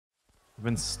I've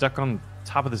been stuck on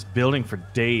top of this building for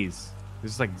days.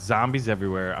 There's like zombies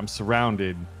everywhere. I'm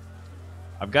surrounded.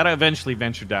 I've got to eventually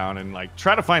venture down and like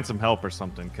try to find some help or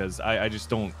something, because I just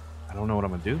don't know what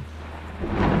I'm gonna do.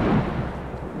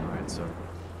 All right, so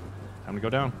time to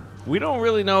go down. We don't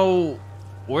really know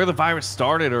where the virus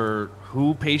started or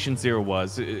who patient zero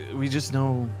was. We just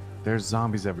know there's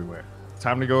zombies everywhere.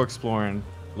 Time to go exploring,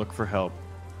 look for help.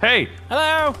 Hey!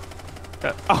 Hello!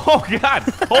 Oh God!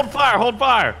 Hold fire! Hold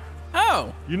fire!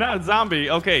 Oh! You're not a zombie.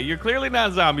 Okay, you're clearly not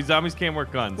a zombie. Zombies can't work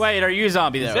guns. Wait, are you a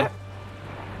zombie though?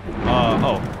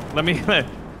 Let me.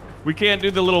 We can't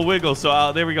do the little wiggle,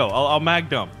 so there we go. I'll mag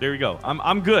dump. There we go.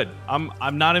 I'm good.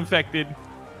 I'm not infected.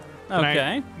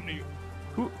 Okay.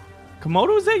 Who?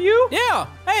 Camodo, is that you? Yeah.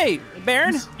 Hey,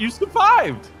 Baron. You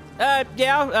survived.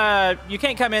 Yeah. You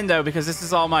can't come in though because this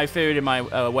is all my food and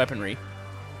my weaponry.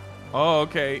 Oh,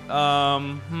 okay.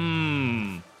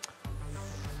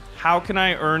 How can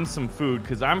I earn some food?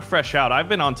 Because I'm fresh out. I've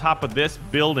been on top of this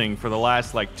building for the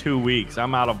last, like, 2 weeks.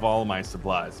 I'm out of all my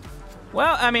supplies.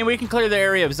 Well, I mean, we can clear the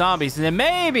area of zombies, and then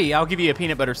maybe I'll give you a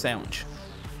peanut butter sandwich.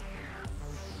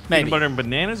 Maybe. Peanut butter and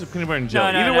bananas or peanut butter and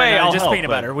jelly? No, Either way, I'll just help,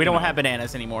 peanut butter. We don't have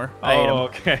bananas anymore. I ate 'em.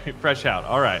 Okay. Fresh out.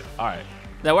 All right. All right.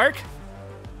 That work?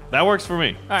 That works for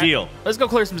me. All right. Deal. Let's go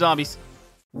clear some zombies.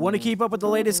 Want to keep up with the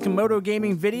latest Camodo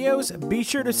Gaming videos? Be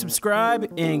sure to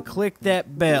subscribe and click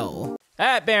that bell. All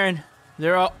right, Baron.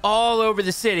 They're all over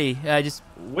the city.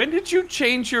 When did you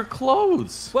change your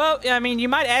clothes? Well, I mean, you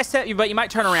might ask that, but you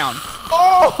might turn around.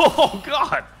 Oh,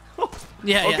 God.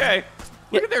 Yeah, okay.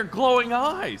 Look at their glowing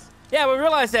eyes. Yeah, we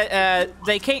realized that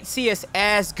they can't see us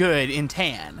as good in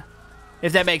tan,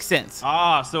 if that makes sense.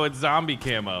 Ah, so it's zombie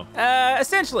camo.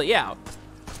 Essentially, yeah.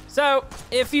 So,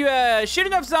 if you shoot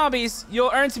enough zombies,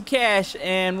 you'll earn some cash,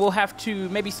 and we'll have to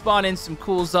maybe spawn in some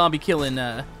cool zombie killing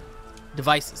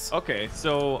devices. Okay,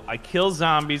 so I kill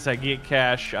zombies, I get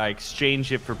cash, I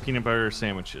exchange it for peanut butter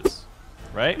sandwiches,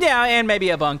 right? Yeah, and maybe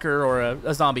a bunker or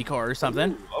a zombie car or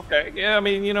something. Ooh, okay, yeah, I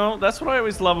mean, you know, that's what I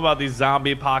always love about these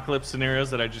zombie apocalypse scenarios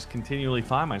that I just continually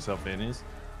find myself in is,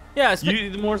 yeah,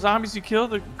 the more zombies you kill,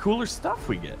 the cooler stuff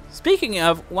we get. Speaking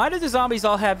of, why do the zombies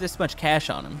all have this much cash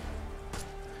on them?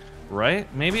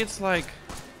 Right? Maybe it's like...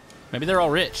 Maybe they're all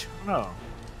rich. I don't know.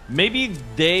 Maybe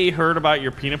they heard about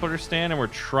your peanut butter stand and were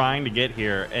trying to get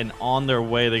here, and on their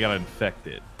way they got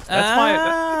infected. That's my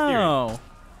theory.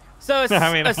 So it's,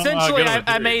 I mean, essentially,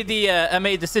 I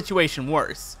made the situation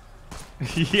worse.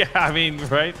 Yeah, I mean,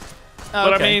 right?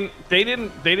 But I mean, they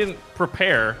didn't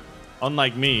prepare,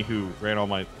 unlike me, who ran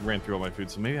through all my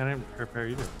food. So maybe I didn't prepare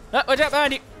either. Watch out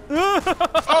behind you!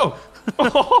 Oh!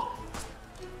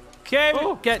 Okay,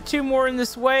 got 2 more in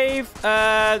this wave.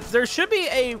 There should be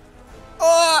a.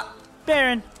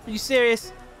 Baron, are you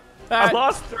serious? I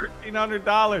lost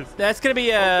 $1,300. That's gonna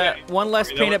be one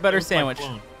less peanut butter sandwich.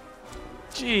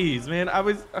 Jeez, man, I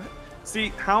was. See,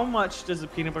 how much does a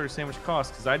peanut butter sandwich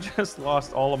cost? Because I just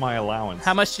lost all of my allowance.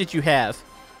 How much did you have?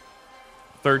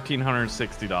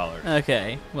 $1,360.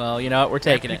 Okay, well, you know what? We're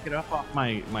taking it. Pick it up off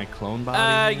my clone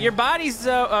body. Your body's.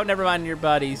 Oh, never mind. Your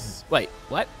body's. Wait,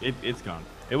 what? It's gone.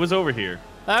 It was over here.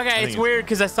 Okay, it's weird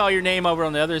because I saw your name over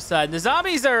on the other side. The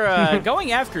zombies are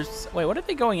going after. Wait, what are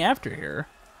they going after here?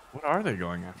 What are they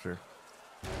going after?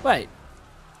 Wait,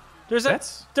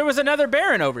 there was another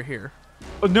Baron over here.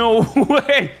 Oh, no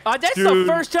way! That's the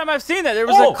first time I've seen that. There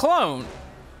was a clone.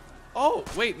 Oh,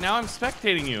 wait, now I'm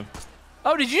spectating you.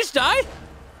 Oh, did you just die?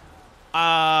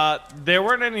 There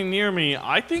weren't any near me.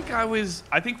 I think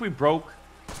we broke.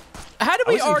 How did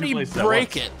we already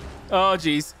break it? Oh,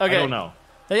 jeez. Okay. I don't know.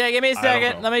 Yeah, give me a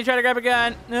second. Let me try to grab a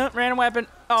gun. No, random weapon.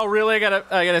 Oh, really? I got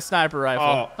a sniper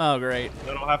rifle. Oh, great.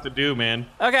 That'll have to do, man.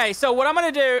 Okay, so what I'm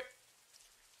gonna do,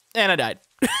 and I died.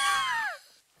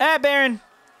 Baron.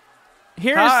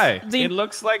 Hi. It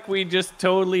looks like we just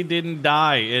totally didn't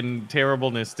die, and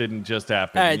terribleness didn't just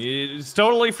happen. It's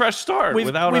totally fresh start.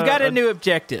 We've got a new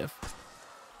objective.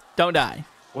 Don't die.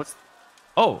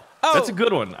 Oh, that's a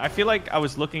good one. I feel like I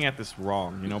was looking at this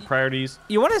wrong. You know, priorities.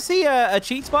 You want to see a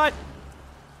cheat spot?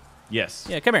 Yes.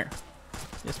 Yeah, come here.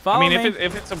 Just follow me.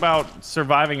 If it's about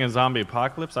surviving a zombie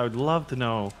apocalypse, I would love to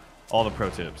know all the pro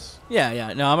tips.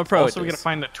 Yeah. No, I'm a pro. Also, we gotta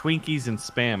find the Twinkies and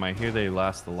Spam. I hear they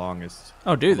last the longest.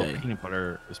 Oh, do they? Peanut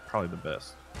butter is probably the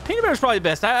best. Peanut butter's probably the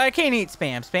best. I can't eat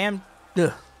Spam. Spam.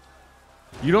 Ugh.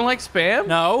 You don't like Spam?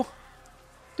 No.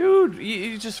 Dude,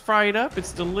 you just fry it up.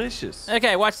 It's delicious.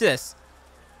 Okay, watch this.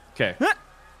 Okay.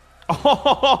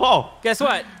 Oh! Guess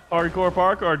what? Hardcore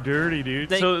parkour, dirty, dude.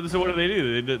 So what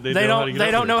do? They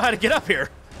don't know how to get up here.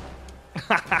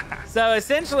 So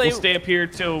essentially, we'll stay up here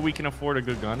till we can afford a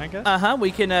good gun, I guess.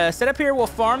 We can set up here. We'll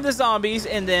farm the zombies,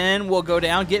 and then we'll go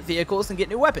down, get vehicles, and get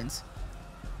new weapons.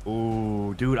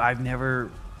 Ooh, dude, I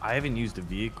haven't used a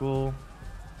vehicle.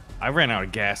 I ran out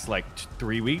of gas like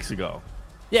 3 weeks ago.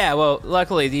 Yeah, well,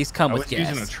 luckily these come I with was gas.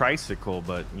 using a tricycle,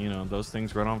 but you know those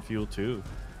things run on fuel too.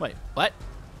 Wait, what?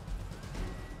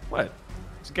 What?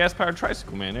 It's a gas-powered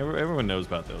tricycle, man. Everyone knows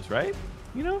about those, right?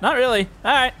 You know? Not really.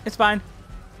 All right, it's fine.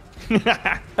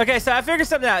 Okay, so I figured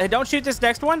something out. Hey, don't shoot this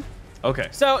next one. Okay.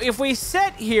 So if we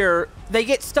sit here, they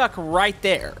get stuck right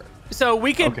there. So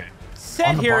we can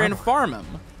sit here and farm them.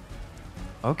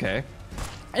 Okay.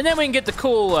 And then we can get the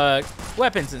cool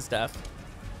weapons and stuff.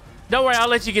 Don't worry, I'll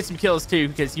let you get some kills too,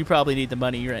 because you probably need the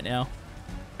money right now.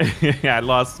 Yeah, I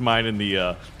lost mine in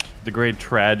the great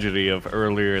tragedy of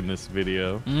earlier in this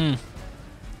video.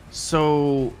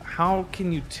 So how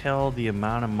can you tell the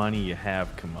amount of money you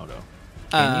have, Camodo?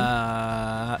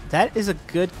 That is a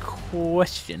good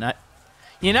question.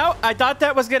 I thought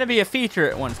that was gonna be a feature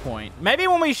at one point. Maybe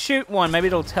when we shoot one, maybe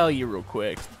it'll tell you real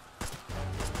quick.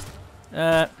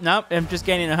 Nope, I'm just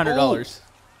gaining $100.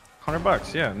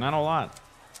 $100, yeah, not a lot.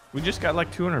 We just got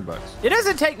like $200. It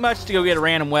doesn't take much to go get a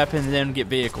random weapon and then get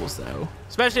vehicles, though.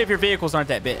 Especially if your vehicles aren't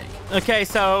that big. Okay,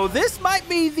 so this might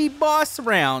be the boss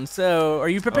round. So are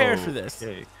you prepared for this?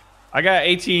 Okay. I got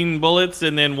 18 bullets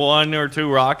and then 1 or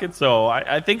 2 rockets, so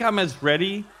I think I'm as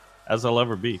ready as I'll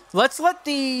ever be. Let's let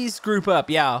these group up,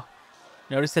 yeah.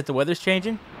 Notice that the weather's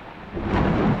changing?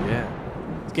 Yeah.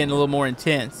 It's getting a little more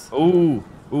intense. Ooh,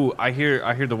 I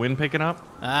hear the wind picking up.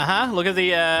 Uh-huh. Look at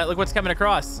the look what's coming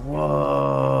across.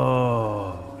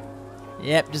 Whoa.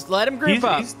 Yep, just let them group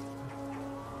up.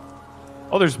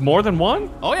 Oh, there's more than one?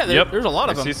 Oh yeah, there's a lot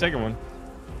of them. I see a second one.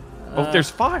 Oh, there's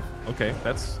 5. Okay,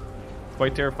 that's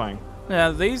quite terrifying.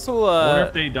 Yeah, these will I wonder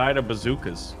if they died of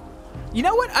bazookas. You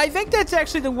know what? I think that's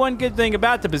actually the one good thing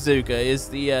about the bazooka is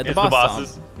the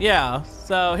bosses. Song. Yeah.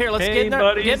 So here, let's get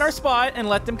in our spot and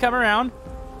let them come around.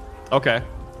 Okay.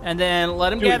 And then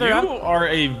let them Dude, gather up. You are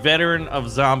a veteran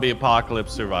of zombie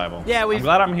apocalypse survival. Yeah, I'm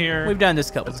glad I'm here. We've done this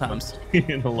a couple times.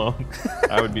 Being alone,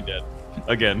 I would be dead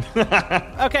again.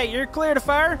 Okay, you're clear to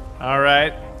fire. All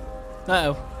right.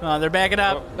 Uh-oh. Oh, they're backing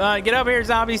up. Get over here,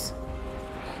 zombies.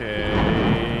 Okay.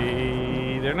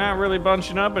 They're not really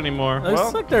bunching up anymore.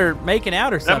 Looks like they're making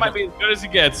out or something. That might be as good as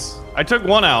it gets. I took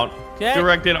one out. Okay.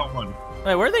 Directed on one.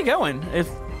 Wait, where are they going? I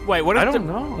don't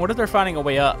know. What if they're finding a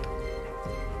way up?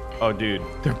 Oh, dude,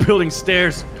 they're building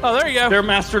stairs. Oh, there you go. They're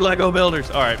master Lego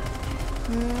builders. All right.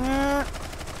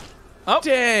 Oh,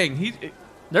 dang,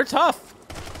 they're tough.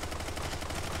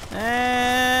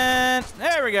 And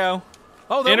there we go.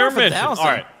 Oh, they're intermission. All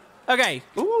right. Okay.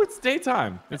 Ooh, it's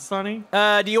daytime. It's sunny.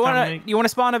 Do you want to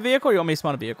spawn a vehicle, or you want me to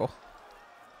spawn a vehicle?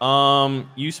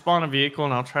 You spawn a vehicle,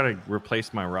 and I'll try to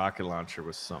replace my rocket launcher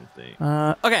with something.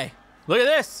 Okay. Look at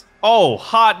this. Oh,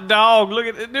 hot dog! Look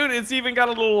at it, dude. It's even got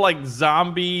a little like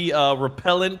zombie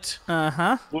repellent.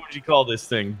 Uh-huh. What would you call this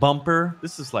thing? Bumper.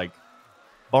 This is like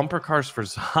bumper cars for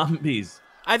zombies.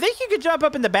 I think you could jump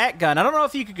up in the back gun. I don't know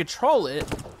if you could control it.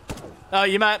 Oh,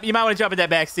 you might want to jump in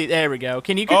that back seat. There we go.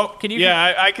 Can you?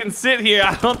 Yeah, I can sit here.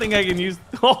 I don't think I can use.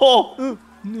 Oh.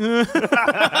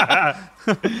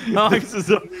 Oh, this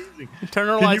is amazing. Turn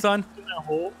our lights on. That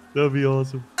hole? That'd be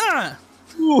awesome.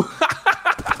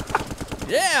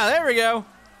 Yeah, there we go.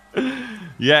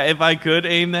 Yeah, if I could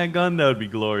aim that gun, that would be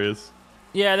glorious.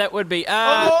 Yeah, that would be.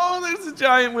 Oh, there's a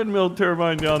giant windmill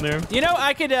turbine down there. You know,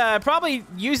 I could probably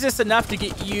use this enough to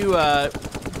get you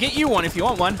one if you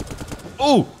want one.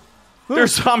 Ooh.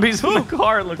 There's zombies in the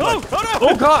car, it looks like. Oh,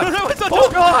 no. Oh, God.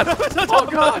 Oh, God. Oh,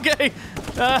 God. Okay.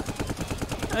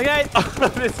 Okay.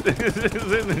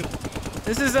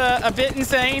 This is a bit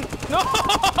insane. Oh,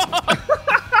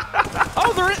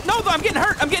 I'm getting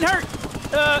hurt. I'm getting hurt.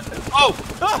 I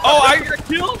got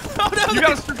killed. Oh, no, you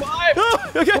gotta survive.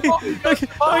 Okay.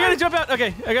 I gotta jump out.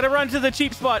 Okay, I gotta run to the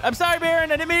cheap spot. I'm sorry,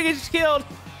 Baron. I didn't mean to get you killed.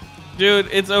 Dude,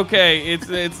 it's okay.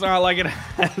 It's not like it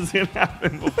hasn't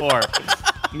happened before.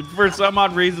 For some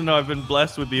odd reason, though, I've been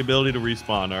blessed with the ability to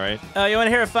respawn. All right. You want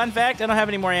to hear a fun fact? I don't have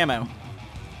any more ammo.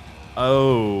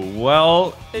 Oh,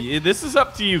 well, this is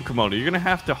up to you, Camodo. You're gonna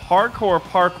have to hardcore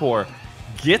parkour,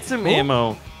 get some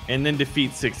ammo, and then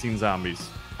defeat 16 zombies.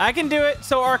 I can do it.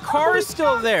 So our car is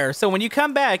still there. So when you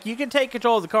come back, you can take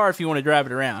control of the car if you want to drive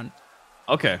it around.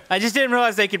 Okay. I just didn't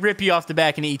realize they could rip you off the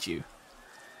back and eat you.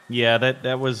 Yeah,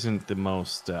 that wasn't the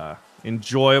most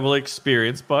enjoyable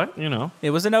experience, but, you know. It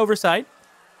was an oversight.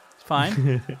 It's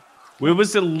fine. It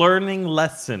was a learning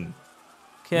lesson.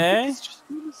 Okay. It's just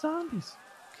the zombies.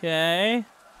 Okay. All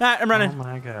right, I'm running. Oh,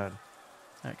 my God.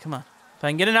 All right, come on. If I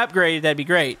can get an upgrade, that'd be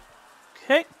great.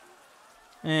 Okay.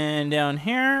 And down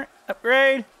here,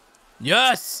 upgrade.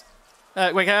 Yes!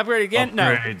 Wait, can I upgrade again?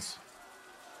 Upgrades.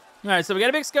 No. All right, so we got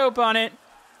a big scope on it.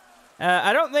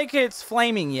 I don't think it's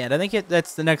flaming yet. I think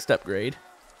that's the next upgrade.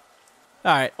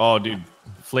 All right. Oh, dude.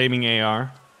 Flaming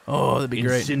AR. Oh, that'd be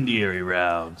great. Incendiary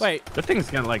rounds. Wait. That thing's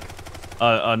got like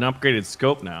an upgraded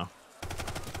scope now.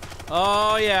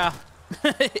 Oh, yeah.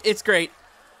 It's great.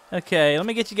 Okay, let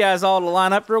me get you guys all to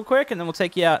line up real quick, and then we'll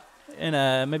take you out in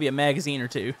maybe a magazine or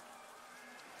two.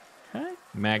 Okay.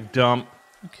 Mag dump.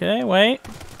 Okay, wait.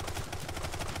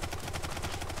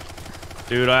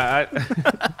 Dude, I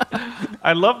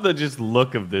I love the just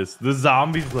look of this. The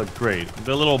zombies look great.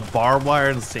 The little barbed wire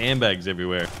and sandbags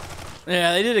everywhere.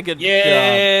 Yeah, they did a good job.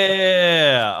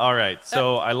 Yeah. All right.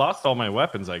 So I lost all my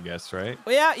weapons, I guess, right?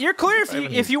 Well, yeah, you're clear.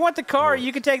 If you want the car,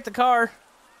 you can take the car.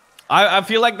 I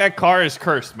feel like that car is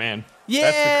cursed, man.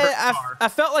 Yeah, I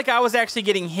felt like I was actually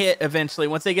getting hit eventually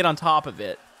once they get on top of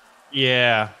it.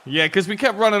 Yeah, because we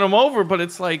kept running them over, but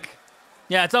it's like...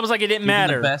 Yeah, it's almost like it didn't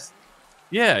matter.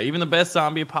 Even the best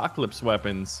zombie apocalypse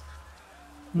weapons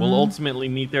will ultimately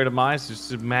meet their demise.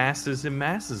 Just masses and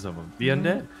masses of them. The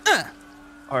undead.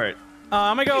 All right.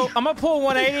 I'm gonna pull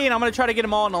 180, and I'm gonna try to get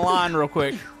them all in a line real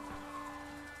quick.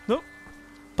 Nope.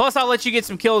 Plus, I'll let you get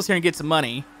some kills here and get some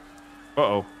money.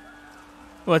 Uh-oh.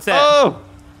 What's that? Oh!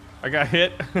 I got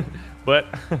hit, but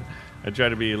I try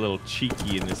to be a little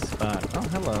cheeky in this spot. Oh,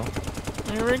 hello.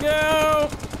 Here we go.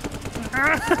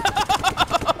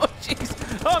 Oh,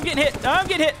 jeez. Oh, I'm getting hit. I'm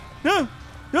getting hit. No.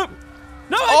 No.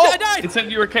 No, I died. It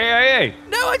said you were KIA.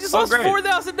 No, I just lost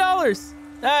 $4,000.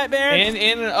 All right, Baron.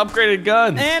 And upgraded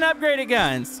guns. And upgraded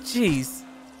guns. Jeez.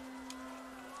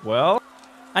 Well,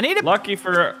 I need lucky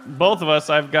for both of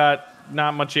us, I've got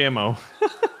not much ammo.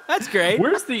 That's great.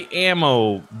 Where's the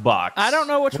ammo box? I don't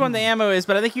know which one the ammo is,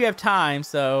 but I think you have time,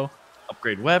 so.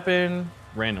 Upgrade weapon,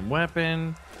 random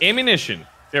weapon, ammunition.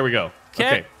 There we go.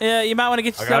 Okay. Yeah, you might want to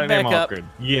get yourself back up. Upgrade.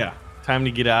 Yeah. Time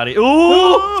to get out of here.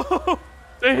 Ooh!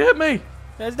 They hit me.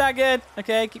 That's not good.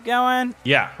 Okay, keep going.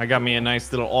 Yeah, I got me a nice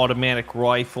little automatic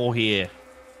rifle here.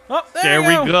 Oh, there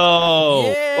we go.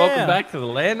 Yeah. Welcome back to the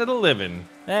land of the living.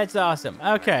 That's awesome.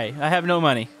 Okay, I have no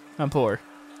money. I'm poor.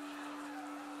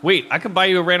 Wait, I could buy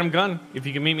you a random gun if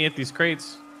you can meet me at these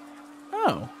crates.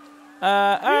 Oh.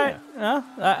 All right. Well,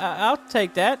 I'll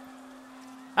take that.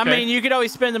 I mean, you could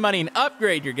always spend the money and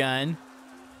upgrade your gun.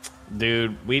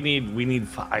 Dude, we need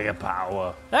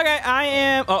firepower. Okay, I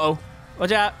am. Uh-oh.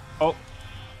 Watch out. Oh.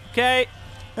 Okay.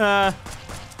 I'm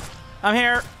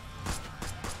here.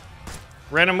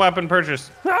 Random weapon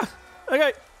purchase.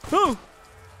 Okay. Whew.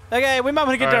 Okay, we might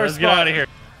want to get to our let's spot. get out of here.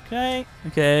 Okay.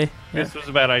 Okay. This was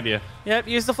a bad idea. Yep,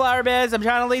 use the flower beds. I'm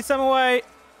trying to lead some away.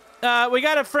 We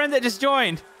got a friend that just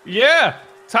joined. Yeah,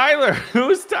 Tyler.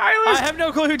 Who's Tyler? I have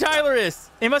no clue who Tyler is.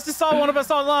 He must have saw one of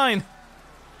us online.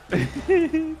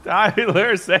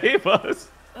 Tyler, save us.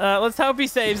 Let's hope he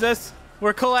saves us.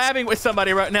 We're collabing with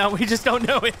somebody right now. We just don't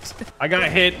know it. I got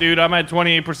hit, dude. I'm at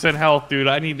 28% health, dude.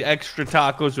 I need extra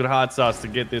tacos with hot sauce to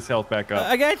get this health back up.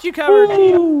 I got you covered.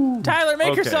 Woo. Tyler,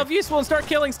 make yourself useful and start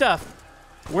killing stuff.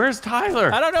 Where's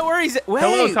Tyler? I don't know where he's at. Wait.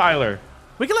 Hello, Tyler.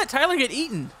 We can let Tyler get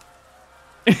eaten.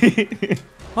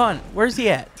 Hold on, where's he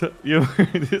at?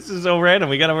 This is so random.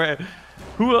 We gotta.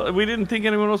 We didn't think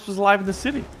anyone else was alive in the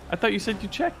city. I thought you said you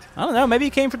checked. I don't know. Maybe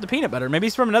he came from the peanut butter. Maybe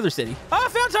he's from another city. Oh, I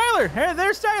found Tyler. Hey,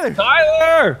 there's Tyler.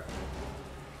 Tyler!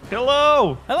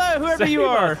 Hello. Hello, whoever you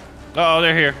are. Oh,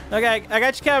 they're here. Okay, I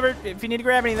got you covered if you need to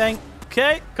grab anything.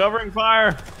 Okay. Covering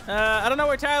fire. I don't know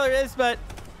where Tyler is, but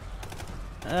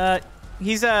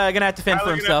he's gonna have to fend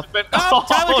for himself. Oh,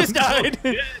 Tyler just died.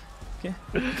 Okay.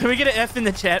 Can we get an F in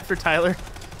the chat for Tyler?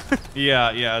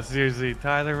 Yeah, seriously,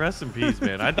 Tyler, rest in peace,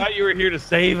 man. I thought you were here to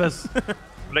save us, but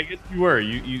I guess you were.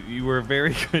 You were a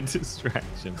very good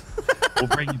distraction. We'll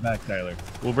bring you back, Tyler.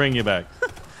 We'll bring you back.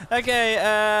 Okay,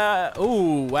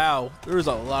 ooh, wow. There's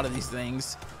a lot of these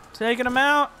things. Taking them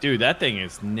out. Dude, that thing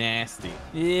is nasty.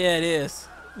 Yeah, it is.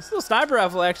 This little sniper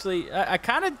rifle, actually, I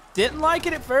kind of didn't like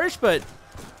it at first, but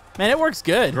man, it works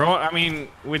good. I mean,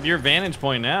 with your vantage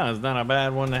point now, it's not a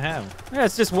bad one to have. Yeah,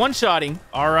 it's just one-shotting.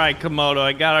 All right, Camodo,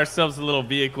 I got ourselves a little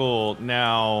vehicle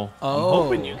now. I'm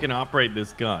hoping you can operate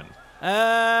this gun.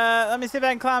 Let me see if I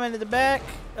can climb into the back.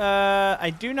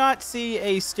 I do not see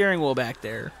a steering wheel back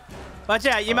there. Watch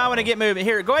out, you might want to get moving.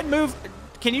 Here, go ahead and move.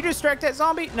 Can you distract that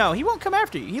zombie? No, he won't come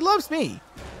after you. He loves me.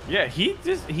 Yeah,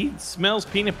 he smells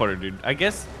peanut butter, dude. I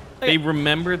guess they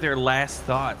remember their last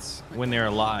thoughts when they're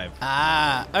alive.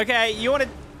 Ah, okay. You want to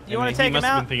take him out? He must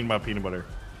have been thinking about peanut butter.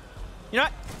 You know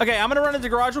what? Okay, I'm gonna run into the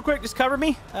garage real quick. Just cover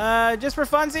me. Just for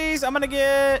funsies, I'm gonna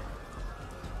get.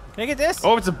 Can I get this?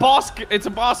 Oh, it's a boss. It's a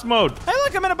boss mode. Hey,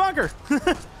 look, I'm in a bunker. You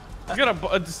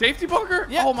got a safety bunker?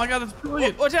 Yeah. Oh my god, that's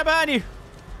brilliant. Watch out behind you.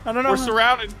 I don't know. We're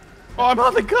surrounded. Oh, I'm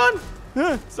on the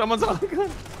gun. Someone's on the gun.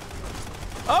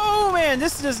 Oh man,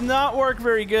 this does not work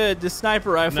very good. The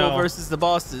sniper rifle versus the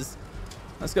bosses.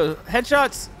 Let's go.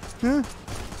 Headshots. Huh?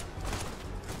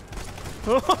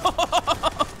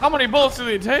 How many bullets do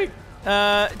they take?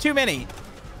 Too many.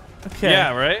 Okay.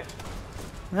 Yeah, right?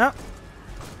 Yep.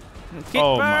 Keep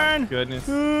burn. My goodness.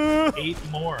 8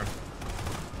 more.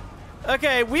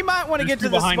 Okay, we might want to get to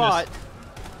the spot.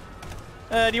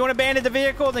 Do you want to abandon the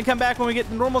vehicle and then come back when we get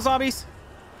the normal zombies?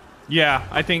 Yeah,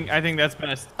 I think that's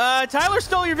best. Tyler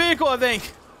stole your vehicle, I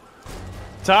think.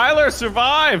 Tyler,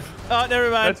 survive! Oh, never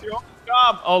mind. That's your only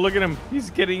job. Oh, look at him. He's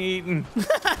getting eaten.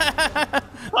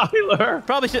 Tyler.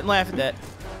 Probably shouldn't laugh at that.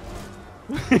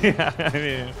 Yeah, I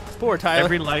mean, poor Tyler.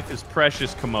 Every life is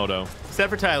precious, Komodo. Except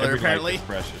for Tyler, every apparently.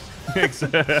 Life is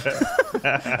precious.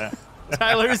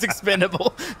 Tyler is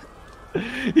expendable.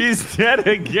 He's dead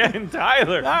again,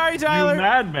 Tyler. Sorry, Tyler. You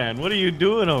madman. What are you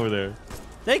doing over there?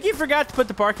 Think you forgot to put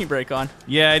the parking brake on.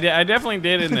 Yeah, I definitely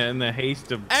did in the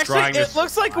haste of trying to... Actually, it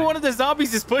looks like one of the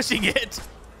zombies is pushing it.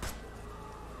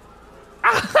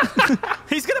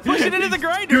 He's gonna push it into the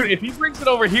grinder. Dude, if he brings it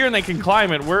over here and they can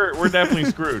climb it, we're definitely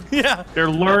screwed. Yeah. They're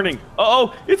learning.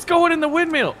 Uh-oh, it's going in the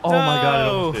windmill. Oh my god, it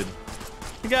almost did.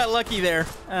 You got lucky there.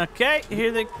 Okay,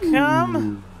 here they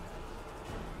come.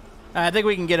 I think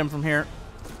we can get them from here.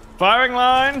 Firing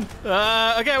line.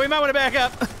 Okay, we might want to back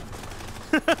up.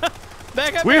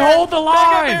 Back up. We Aaron. hold the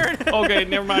line. Back up, Okay,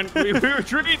 never mind. We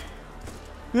retreat.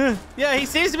 Yeah, he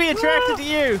seems to be attracted to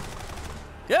you.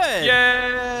 Good.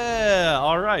 Yeah.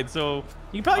 All right. So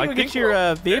you probably go get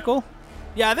your vehicle.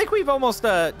 Yeah, I think we've almost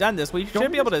done this. We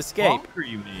should be able to escape.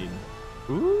 You need.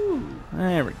 Ooh.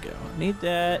 There we go. Need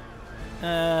that.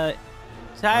 I'll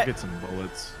get some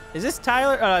bullets. Is this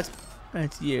Tyler? Oh,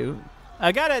 it's you.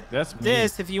 I got it. That's me.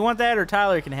 This, if you want that, or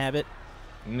Tyler can have it.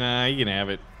 Nah, you can have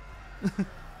it.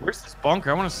 Where's this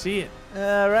bunker? I want to see it.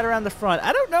 Right around the front.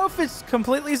 I don't know if it's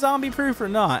completely zombie-proof or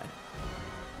not.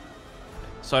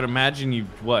 So I'd imagine you,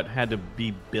 had to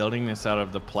be building this out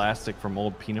of the plastic from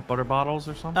old peanut butter bottles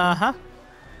or something? Uh-huh.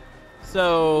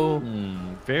 So...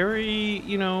 very,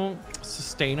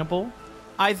 sustainable.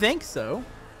 I think so.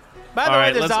 By the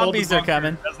way, the zombies are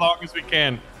coming. As long as we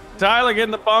can. Tyler, get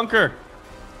in the bunker.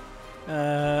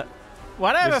 Why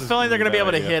do I have a feeling they're going to be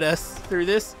able to hit us through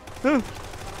this?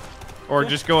 Or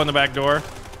just go in the back door?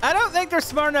 I don't think they're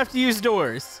smart enough to use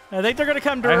doors. I think they're going to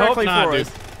come directly for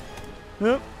us.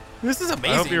 Nope. This is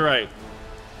amazing. I hope you're right.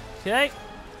 Okay.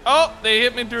 Oh, they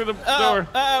hit me through the door.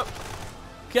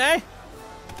 Okay.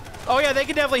 Oh, yeah, they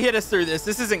can definitely hit us through this.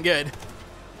 This isn't good.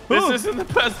 This isn't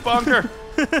the best bunker.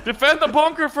 Defend the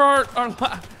bunker for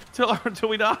till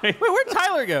we die. Wait, where'd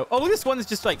Tyler go? Oh, this one is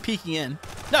just like peeking in.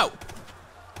 No.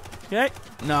 Okay.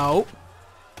 No.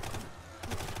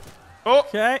 Oh.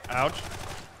 Okay. Ouch.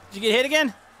 Did you get hit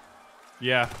again?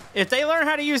 Yeah. If they learn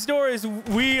how to use doors,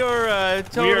 we are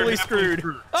totally screwed.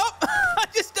 Oh, I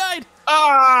just died.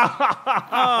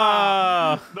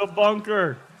 The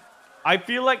bunker. I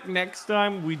feel like next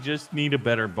time we just need a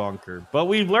better bunker. But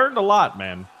we've learned a lot,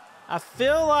 man. I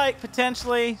feel like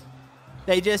potentially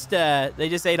they just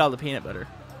ate all the peanut butter.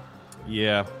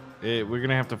 Yeah. We're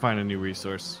gonna have to find a new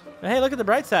resource. But hey, look at the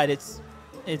bright side. It's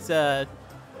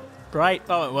bright.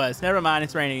 Oh, it was. Never mind.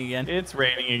 It's raining again. It's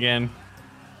raining again.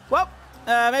 Well,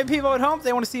 maybe people at home, if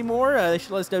they want to see more, they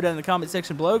should let us know down in the comment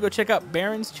section below. Go check out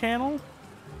Baron's channel.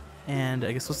 And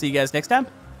I guess we'll see you guys next time.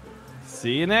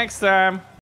 See you next time.